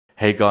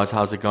Hey guys,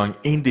 how's it going?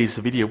 In this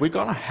video we're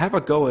gonna have a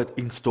go at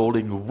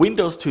installing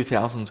Windows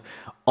 2000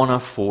 on a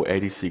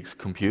 486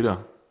 computer.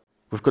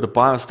 We've got a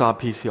BioStar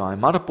PCI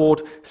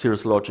motherboard,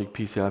 Cirrus Logic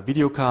PCI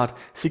video card,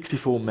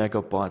 64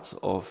 megabytes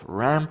of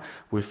RAM.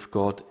 We've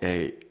got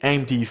a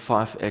AMD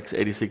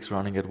 5x86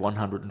 running at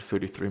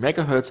 133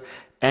 megahertz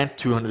and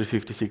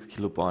 256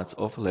 kilobytes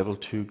of level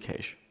 2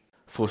 cache.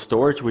 For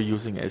storage, we're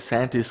using a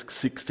SanDisk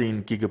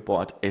 16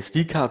 gigabyte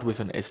SD card with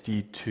an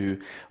SD to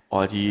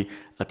IDE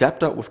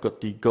adapter. We've got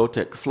the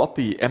Gotek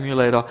floppy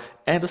emulator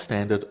and a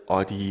standard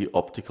IDE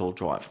optical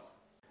drive.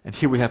 And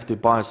here we have the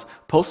BIOS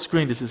post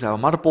screen. This is our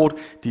motherboard,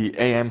 the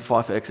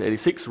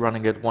AM5x86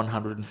 running at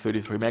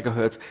 133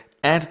 megahertz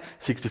and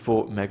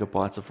 64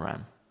 megabytes of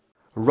RAM.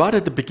 Right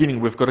at the beginning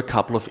we've got a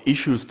couple of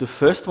issues. The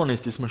first one is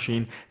this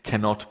machine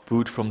cannot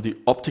boot from the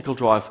optical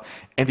drive,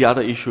 and the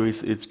other issue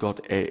is it's got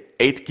a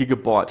 8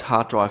 gigabyte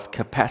hard drive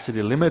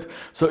capacity limit,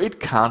 so it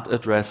can't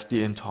address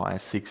the entire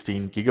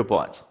 16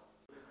 gigabytes.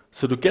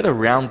 So to get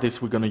around this,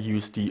 we're going to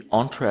use the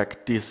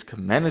OnTrack Disk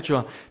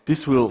Manager.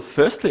 This will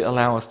firstly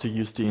allow us to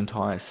use the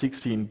entire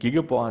 16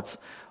 gigabytes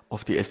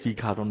of the SD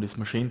card on this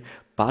machine,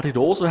 but it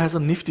also has a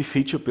nifty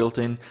feature built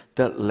in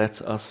that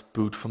lets us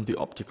boot from the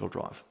optical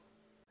drive.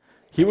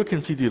 Here we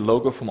can see the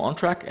logo from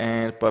OnTrack,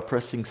 and by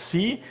pressing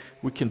C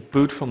we can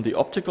boot from the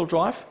optical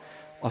drive.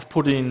 I've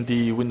put in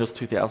the Windows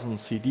 2000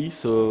 CD,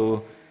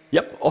 so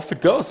yep, off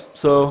it goes.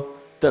 So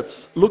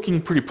that's looking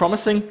pretty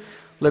promising.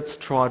 Let's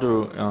try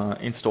to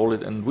install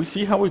it and we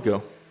see how we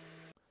go.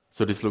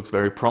 So this looks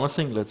very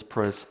promising. Let's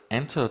press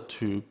enter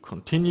to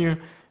continue.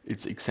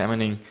 It's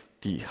examining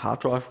the hard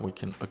drive. We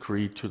can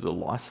agree to the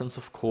license,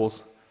 of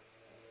course.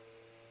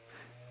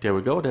 There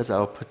we go, there's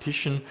our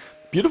partition.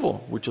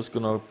 Beautiful, we're just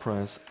gonna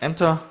press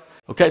enter.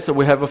 Okay, so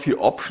we have a few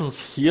options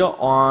here.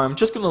 I'm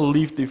just gonna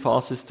leave the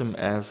file system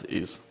as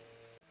is.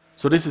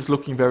 So this is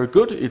looking very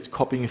good. It's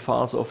copying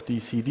files off the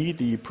CD.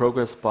 The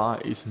progress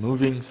bar is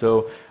moving,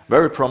 so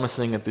very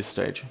promising at this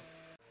stage.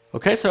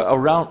 Okay, so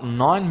around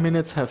 9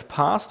 minutes have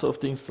passed of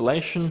the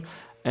installation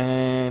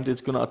and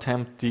it's gonna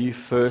attempt the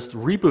first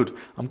reboot.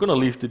 I'm gonna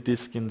leave the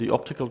disk in the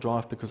optical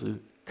drive because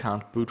it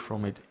can't boot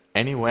from it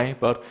anyway,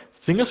 but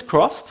fingers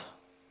crossed.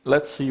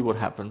 Let's see what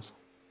happens.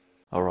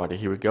 Alrighty,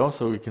 here we go.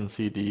 So we can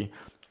see the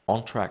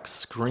OnTrack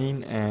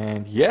screen,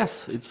 and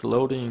yes, it's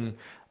loading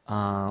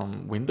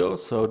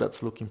Windows, so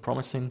that's looking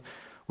promising.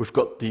 We've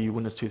got the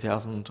Windows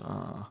 2000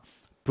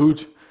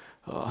 boot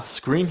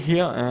screen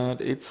here, and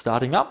it's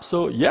starting up.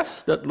 So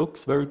yes, that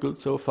looks very good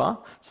so far.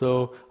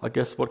 So I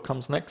guess what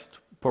comes next?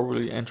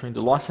 Probably entering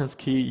the license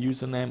key,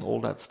 username, all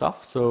that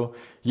stuff. So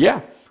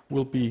yeah,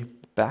 we'll be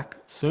back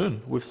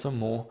soon with some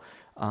more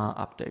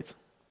updates.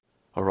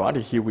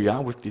 Alrighty, here we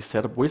are with the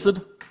setup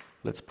wizard.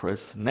 Let's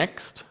press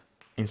next,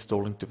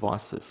 installing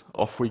devices.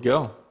 Off we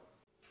go.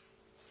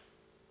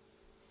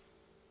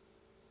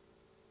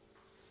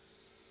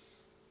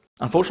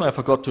 Unfortunately, I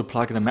forgot to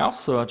plug in a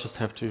mouse, so I just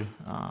have to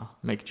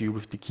make do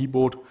with the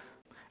keyboard.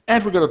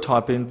 And we've got to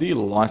type in the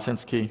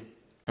license key.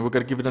 And we've got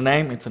to give it a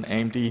name. It's an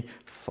AMD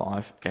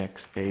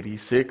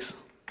 5x86.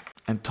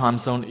 And time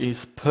zone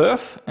is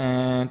perf,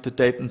 and the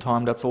date and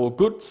time, that's all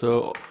good,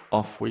 so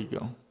off we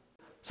go.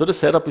 So the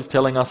setup is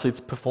telling us it's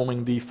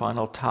performing the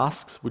final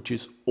tasks, which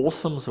is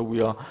awesome, so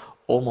we are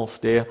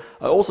almost there.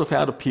 I also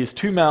found a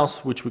PS2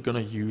 mouse, which we're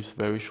going to use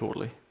very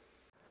shortly.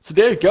 So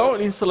there you go,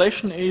 the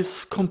installation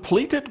is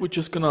completed. We're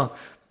just going to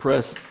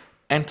press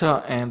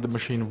enter and the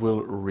machine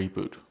will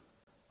reboot.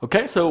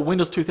 Okay, so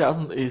Windows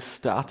 2000 is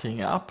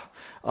starting up.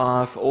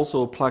 I've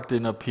also plugged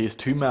in a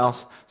PS2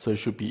 mouse, so it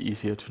should be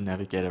easier to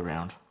navigate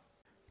around.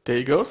 There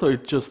you go, so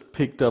it just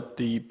picked up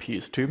the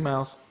PS2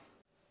 mouse.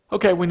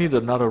 Okay, we need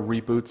another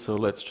reboot, so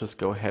let's just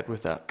go ahead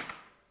with that.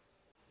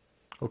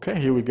 Okay,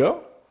 here we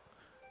go.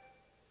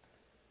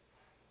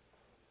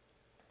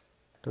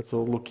 That's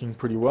all looking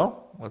pretty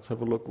well. Let's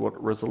have a look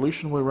what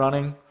resolution we're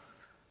running.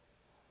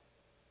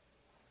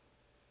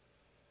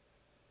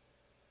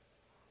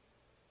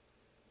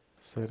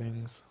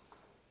 Settings.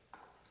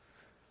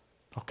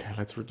 Okay,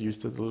 let's reduce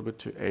it a little bit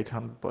to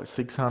 800 by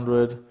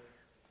 600.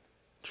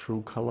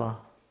 True color.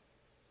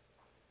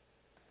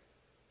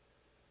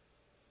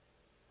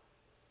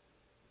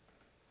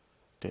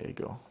 There you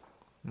go.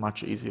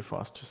 Much easier for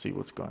us to see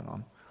what's going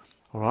on.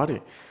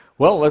 Alrighty.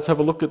 Well, let's have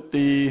a look at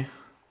the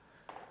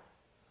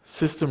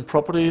system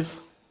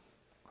properties.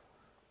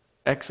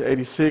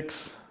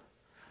 x86.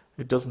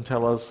 It doesn't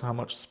tell us how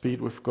much speed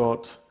we've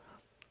got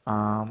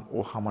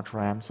or how much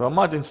RAM. So I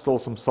might install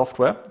some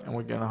software and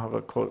we're going to have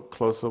a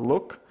closer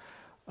look.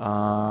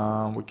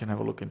 We can have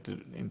a look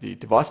in the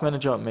device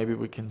manager. Maybe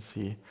we can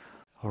see.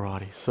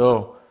 Alrighty.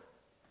 So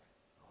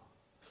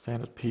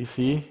standard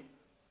PC.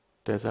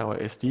 There's our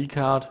SD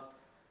card,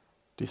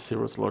 the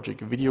Cirrus Logic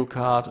video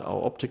card,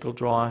 our optical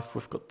drive.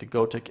 We've got the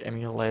Gotek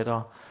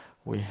emulator.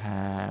 We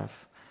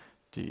have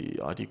the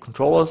ID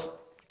controllers,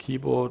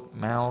 keyboard,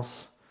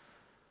 mouse,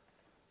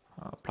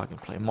 plug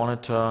and play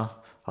monitor.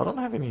 I don't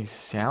have any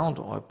sound,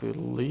 I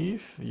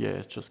believe. Yeah,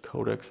 it's just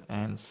codecs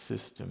and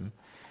system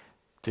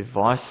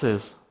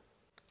devices.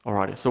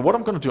 Alrighty, so what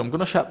I'm going to do, I'm going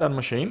to shut down the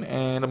machine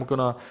and I'm going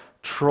to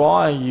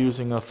try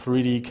using a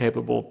 3D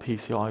capable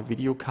PCI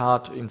video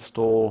card,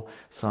 install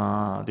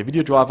the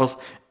video drivers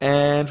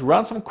and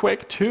run some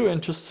Quake 2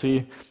 and just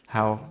see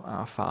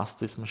how fast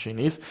this machine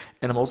is.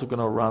 And I'm also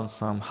going to run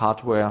some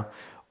hardware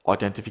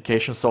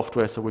identification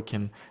software so we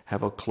can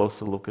have a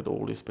closer look at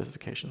all these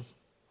specifications.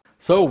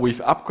 So we've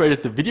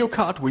upgraded the video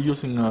card. We're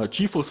using a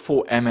GeForce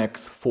 4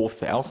 MX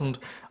 4000.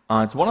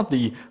 It's one of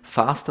the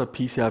faster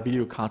PCI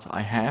video cards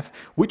I have,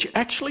 which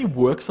actually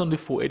works on the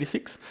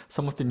 486.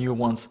 Some of the newer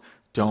ones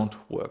don't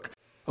work.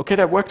 Okay,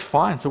 that worked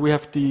fine. So we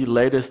have the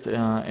latest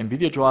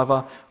NVIDIA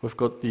driver. We've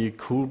got the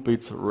Cool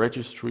Bits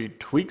registry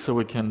tweak, so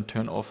we can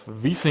turn off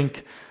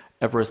VSync,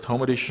 Everest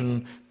Home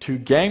Edition, 2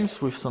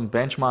 games with some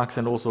benchmarks,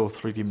 and also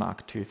 3D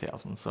Mark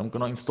 2000. So I'm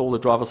going to install the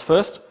drivers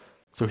first.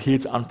 So here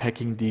it's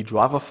unpacking the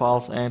driver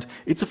files, and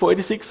it's a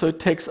 486, so it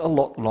takes a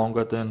lot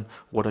longer than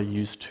what I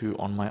used to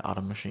on my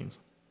other machines.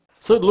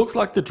 So it looks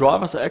like the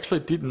drivers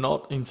actually did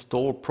not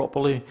install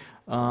properly.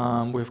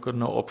 We've got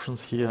no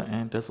options here,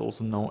 and there's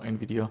also no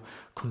NVIDIA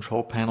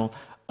control panel.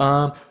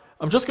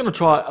 I'm just going to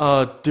try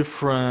a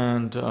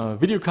different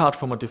video card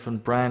from a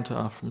different brand,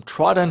 from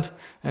Trident,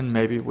 and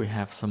maybe we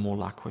have some more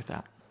luck with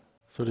that.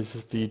 So this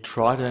is the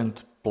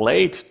Trident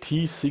Blade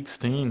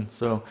T16.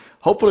 So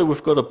hopefully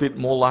we've got a bit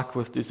more luck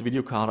with this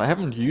video card. I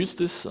haven't used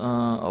this a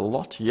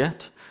lot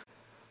yet.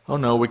 Oh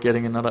no, we're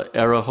getting another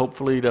error.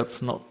 Hopefully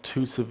that's not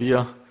too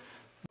severe.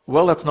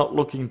 Well, that's not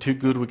looking too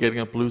good. We're getting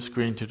a blue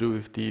screen to do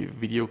with the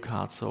video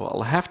card. So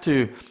I'll have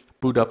to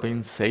boot up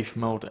in safe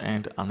mode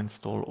and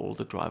uninstall all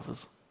the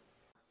drivers.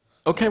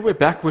 Okay, we're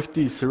back with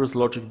the Cirrus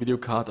Logic video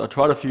card. I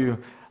tried a few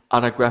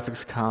other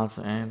graphics cards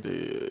and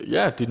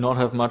yeah, did not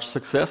have much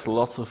success.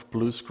 Lots of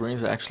blue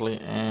screens actually,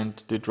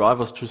 and the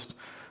drivers just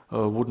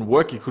wouldn't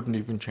work. You couldn't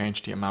even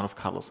change the amount of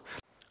colors.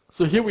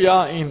 So here we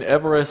are in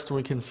Everest.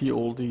 We can see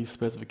all these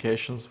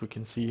specifications. We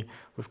can see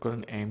we've got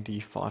an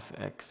AMD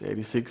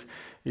 5X86.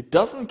 It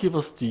doesn't give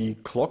us the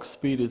clock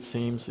speed, it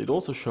seems. It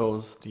also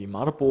shows the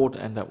motherboard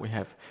and that we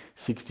have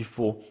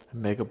 64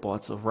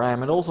 megabytes of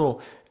RAM, and also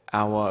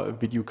our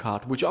video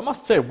card, which I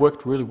must say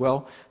worked really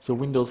well. So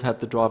Windows had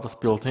the drivers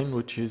built in,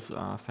 which is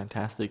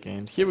fantastic.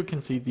 And here we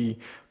can see the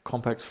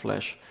compact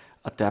flash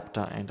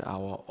adapter and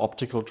our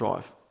optical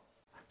drive.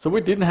 So we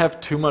didn't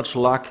have too much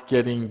luck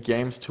getting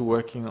games to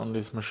working on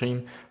this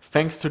machine,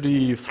 thanks to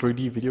the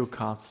 3D video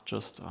cards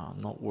just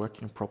not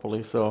working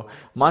properly. So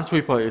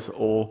Minesweeper is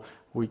all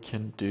we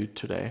can do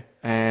today.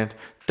 And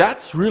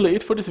that's really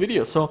it for this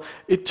video. So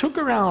it took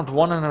around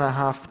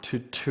 1.5 to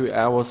 2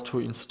 hours to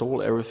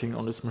install everything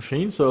on this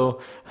machine.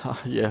 So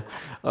yeah,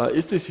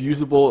 is this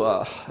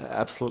usable?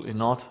 Absolutely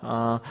not.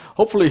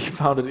 Hopefully you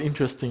found it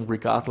interesting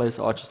regardless.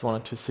 I just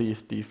wanted to see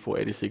if the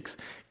 486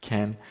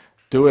 can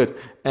do it.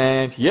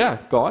 And yeah,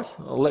 guys,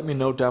 let me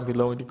know down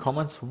below in the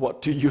comments,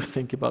 what do you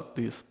think about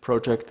this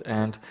project,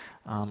 and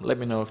let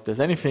me know if there's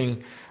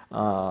anything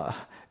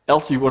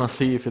else you want to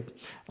see.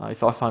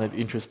 If I find it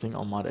interesting,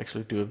 I might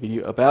actually do a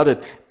video about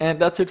it. And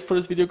that's it for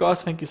this video,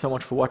 guys. Thank you so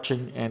much for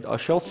watching, and I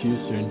shall see you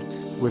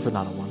soon with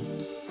another one.